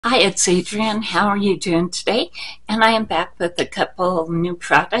Hi, it's Adrienne. How are you doing today? And I am back with a couple new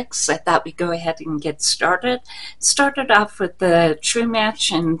products. I thought we'd go ahead and get started. Started off with the True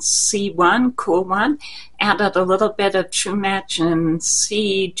Match in C1, Cool One. Added a little bit of True Match in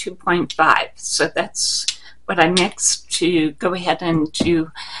C2.5. So that's what I mixed to go ahead and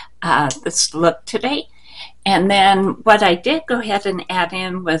do this look today. And then what I did go ahead and add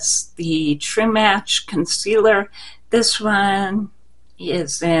in was the True Match Concealer. This one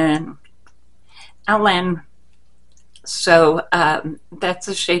is in LN, so that's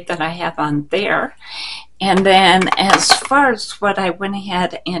the shade that I have on there. And then as far as what I went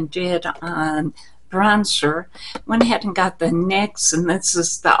ahead and did on bronzer, went ahead and got the NYX, and this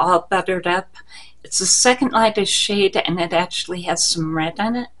is the All Buttered Up. It's the second lightest shade, and it actually has some red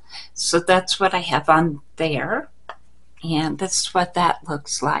in it, so that's what I have on there. And this is what that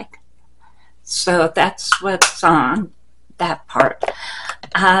looks like. So that's what's on that part.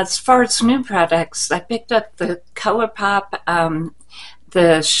 As far as new products, I picked up the Colourpop,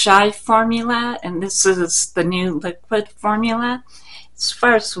 the Shy formula, and this is the new liquid formula. As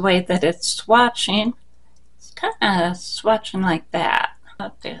far as the way that it's swatching, it's kind of swatching like that.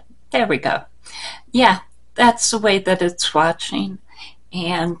 There we go. Yeah, that's the way that it's swatching.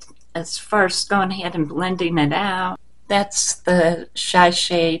 And as far as going ahead and blending it out, that's the Shy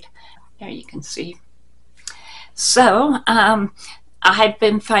shade. There you can see. So I've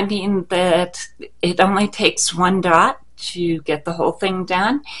been finding that it only takes one dot to get the whole thing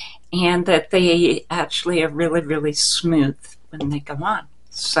done, and that they actually are really, really smooth when they go on.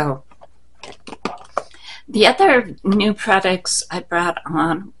 So the other new products I brought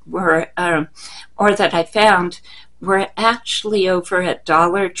on were, or that I found, were actually over at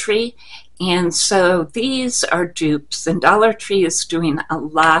Dollartree. And so these are dupes, and Dollartree is doing a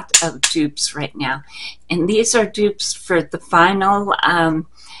lot of dupes right now. And these are dupes for the vinyl.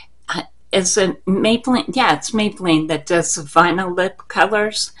 Is it Maybelline? Yeah, it's Maybelline that does the vinyl lip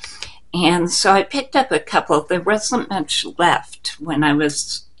colors. And so I picked up a couple. There wasn't much left when I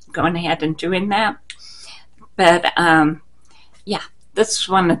was going ahead and doing that. But yeah, this is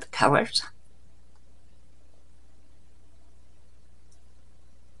one of the colors.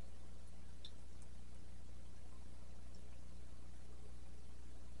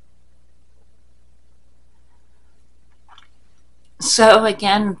 So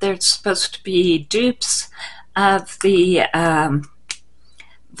again, they're supposed to be dupes of the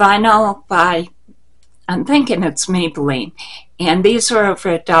vinyl by, I'm thinking it's Maybelline. And these are over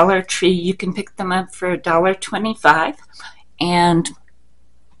at Dollartree. You can pick them up for $1.25. And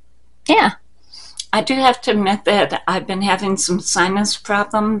yeah, I do have to admit that I've been having some sinus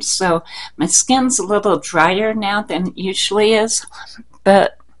problems, so my skin's a little drier now than it usually is.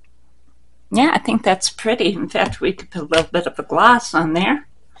 But yeah, I think that's pretty. In fact, we could put a little bit of a gloss on there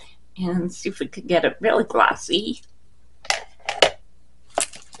and see if we could get it really glossy.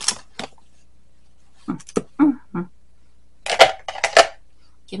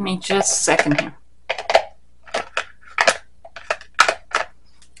 Give me just a second here.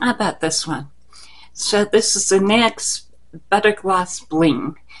 How about this one? So this is the NYX Butter Gloss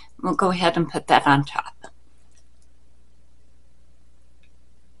Bling. We'll go ahead and put that on top.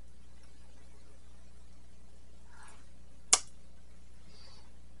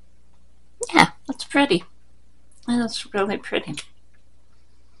 Yeah, that's pretty. That's really pretty.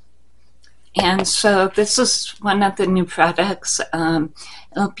 And so this is one of the new products.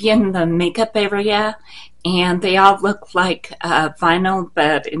 It'll be in the makeup area, and they all look like vinyl,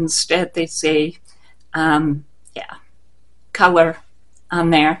 but instead they say, yeah, color on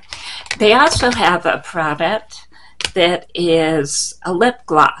there. They also have a product that is a lip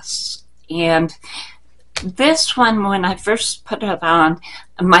gloss, and this one, when I first put it on,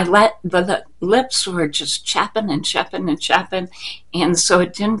 the lips were just chapping and chapping and chapping, and so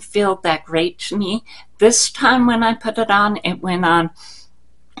it didn't feel that great to me. This time when I put it on, it went on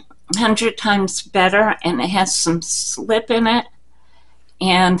 100 times better, and it has some slip in it,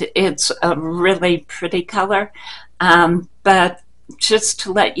 and it's a really pretty color. But just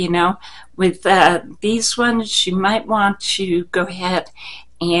to let you know, with these ones, you might want to go ahead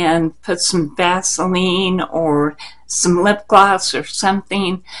and put some Vaseline or some lip gloss or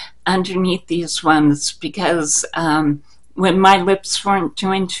something underneath these ones, because when my lips weren't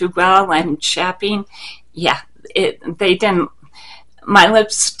doing too well and chapping, yeah, my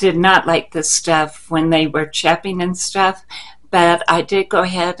lips did not like this stuff when they were chapping and stuff. But I did go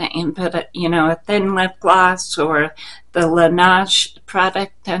ahead and put a thin lip gloss or the Laneige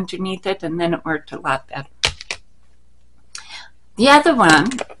product underneath it, and then it worked a lot better. The other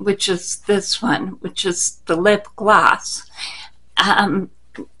one, which is this one, which is the lip gloss,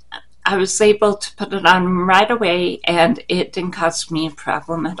 I was able to put it on right away, and it didn't cause me a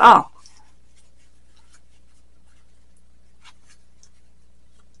problem at all.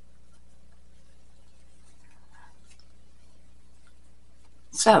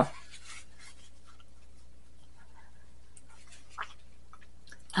 So,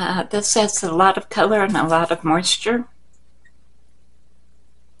 this has a lot of color and a lot of moisture.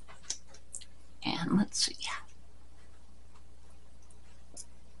 And let's see.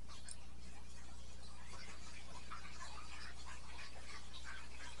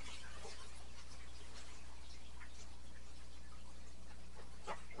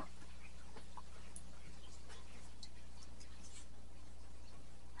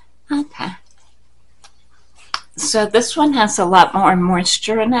 Okay. So this one has a lot more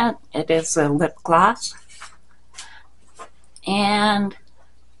moisture in it. It is a lip gloss. And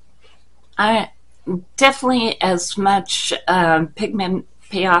I definitely as much pigment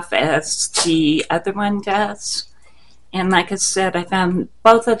payoff as the other one does. And like I said, I found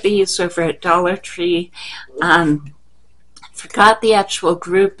both of these over at Dollartree. Forgot the actual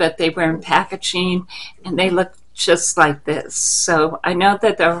group, but they were in packaging, and they look just like this. So I know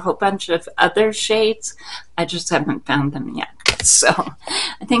that there are a whole bunch of other shades. I just haven't found them yet. So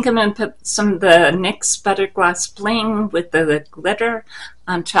I think I'm going to put some of the NYX Butter Gloss Bling with the glitter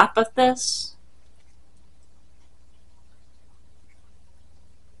on top of this.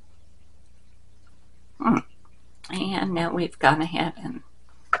 And now we've gone ahead and,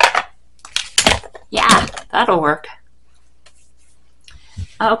 yeah, that'll work.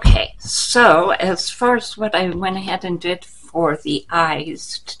 Okay, so as far as what I went ahead and did for the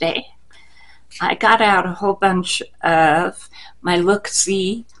eyes today, I got out a whole bunch of my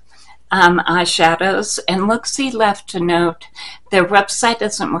Looxi eyeshadows, and Looxi left a note. Their website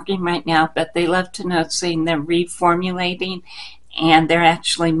isn't working right now, but they left a note saying they're reformulating and they're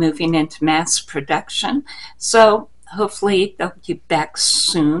actually moving into mass production. So hopefully they'll be back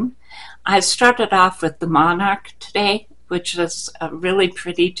soon. I started off with the Monarch today, which is a really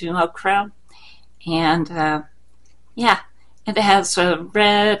pretty duochrome. And yeah, it has a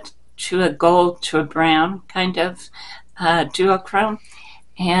red to a gold to a brown kind of duochrome.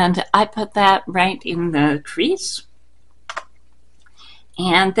 And I put that right in the crease.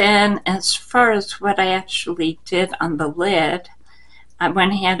 And then as far as what I actually did on the lid, I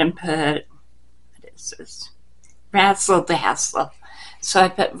went ahead and put, what is this? Razzle Dazzle. So I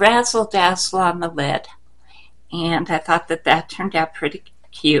put Razzle Dazzle on the lid, and I thought that that turned out pretty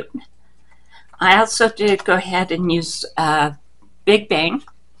cute. I also did go ahead and use Big Bang,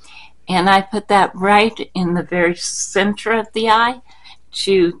 and I put that right in the very center of the eye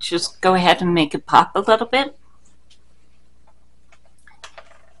to just go ahead and make it pop a little bit.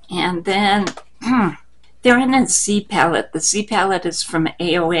 And then they're in a Z palette. The Z palette is from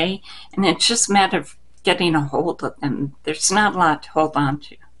AOA, and it's just a matter of getting a hold of them. There's not a lot to hold on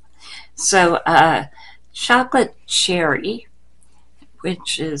to. So Chocolate Cherry,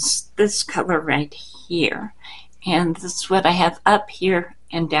 which is this color right here, and this is what I have up here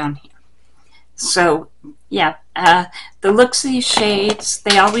and down here. So yeah, the Looxi shades,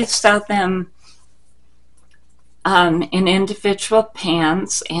 they always sell them in individual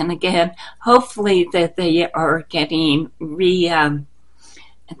pans, and again, hopefully that they are getting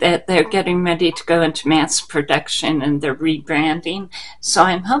that they're getting ready to go into mass production and they're rebranding. So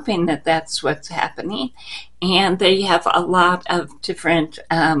I'm hoping that that's what's happening. And they have a lot of different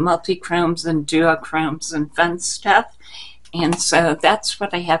multi-chromes and duochromes and fun stuff. And so that's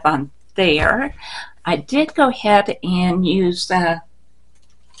what I have on there. I did go ahead and use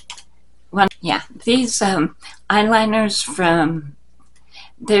these eyeliners from,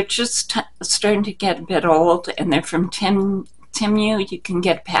 they're just starting to get a bit old, and they're from Timu. You can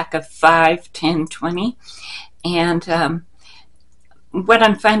get a pack of 5, 10, 20. And what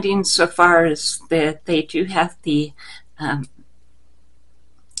I'm finding so far is that they do have the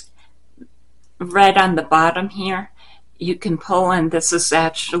right on the bottom here, you can pull, and this is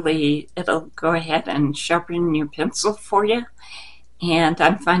actually, it'll go ahead and sharpen your pencil for you. And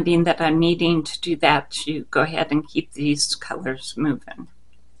I'm finding that I'm needing to do that to go ahead and keep these colors moving.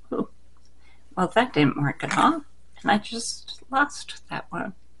 Ooh. Well, that didn't work at all, and I just lost that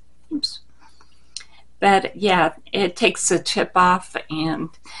one. Oops. But yeah, it takes the tip off, and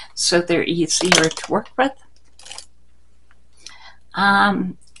so they're easier to work with.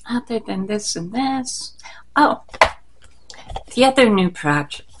 Other than this and this, oh, the other new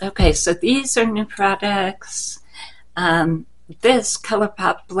project. Okay, so these are new products. This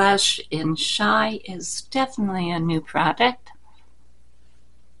Colourpop blush in Shy is definitely a new product.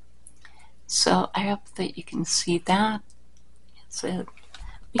 So I hope that you can see that.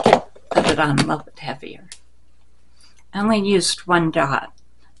 We can put it on a little bit heavier. I only used one dot.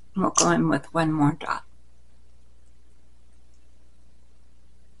 We'll go in with one more dot.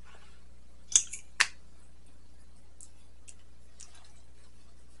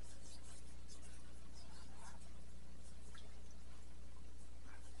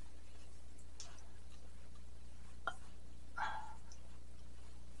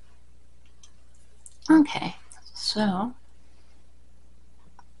 Okay, so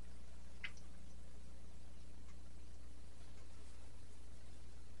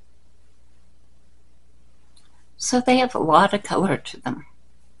they have a lot of color to them,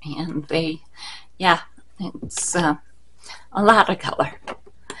 and yeah, it's a lot of color.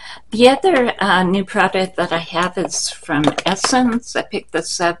 The other new product that I have is from Essence. I picked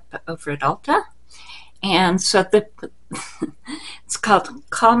this up over at Ulta, and so it's called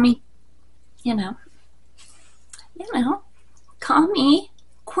Call Me, call me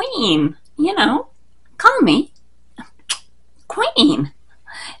Queen, call me Queen.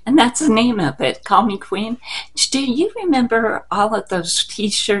 And that's the name of it, Call Me Queen. Do you remember all of those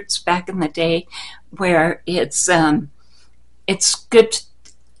t-shirts back in the day where it's good,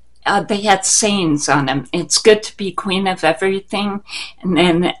 they had sayings on them. It's good to be queen of everything. And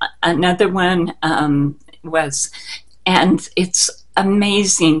then another one was, and it's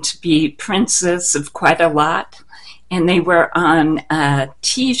amazing to be princess of quite a lot. And they were on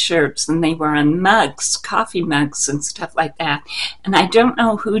t-shirts, and they were on mugs, coffee mugs and stuff like that. And I don't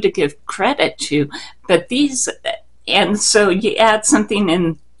know who to give credit to, but these, and so you add something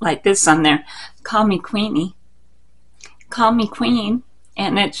in like this on there, call me Queenie, call me Queen,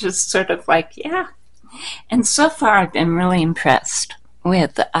 and it's just sort of like, yeah. And so far I've been really impressed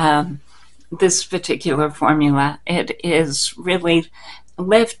with this particular formula. It is really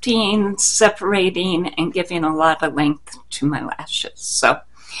lifting, separating, and giving a lot of length to my lashes. So,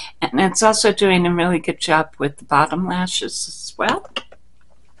 and it's also doing a really good job with the bottom lashes as well.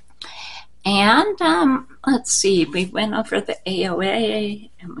 And let's see, we went over the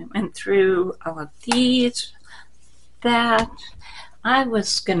AOA, and we went through all of these. That I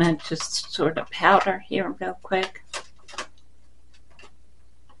was gonna just sort of powder here real quick.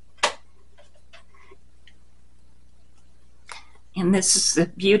 And this is the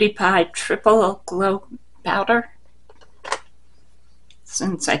Beauty Pie Triple Glow Powder,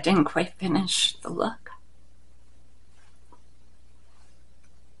 since I didn't quite finish the look.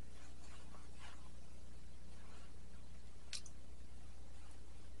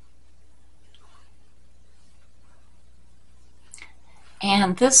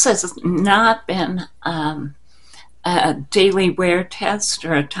 And this has not been a daily wear test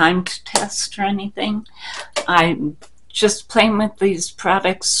or a timed test or anything. I'm just playing with these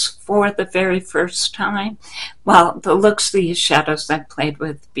products for the very first time. Well, the Looxi shadows I've played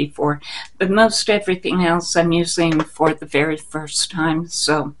with before, but most everything else I'm using for the very first time.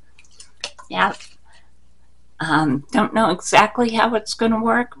 So, yeah, don't know exactly how it's going to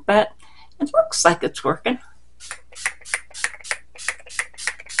work, but it looks like it's working.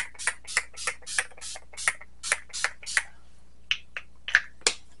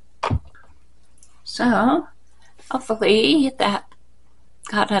 So, hopefully that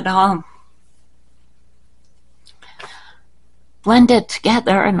got it all blended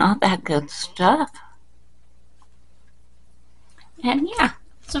together and all that good stuff. And yeah,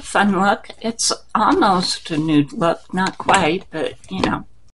 it's a fun look. It's almost a nude look, not quite, but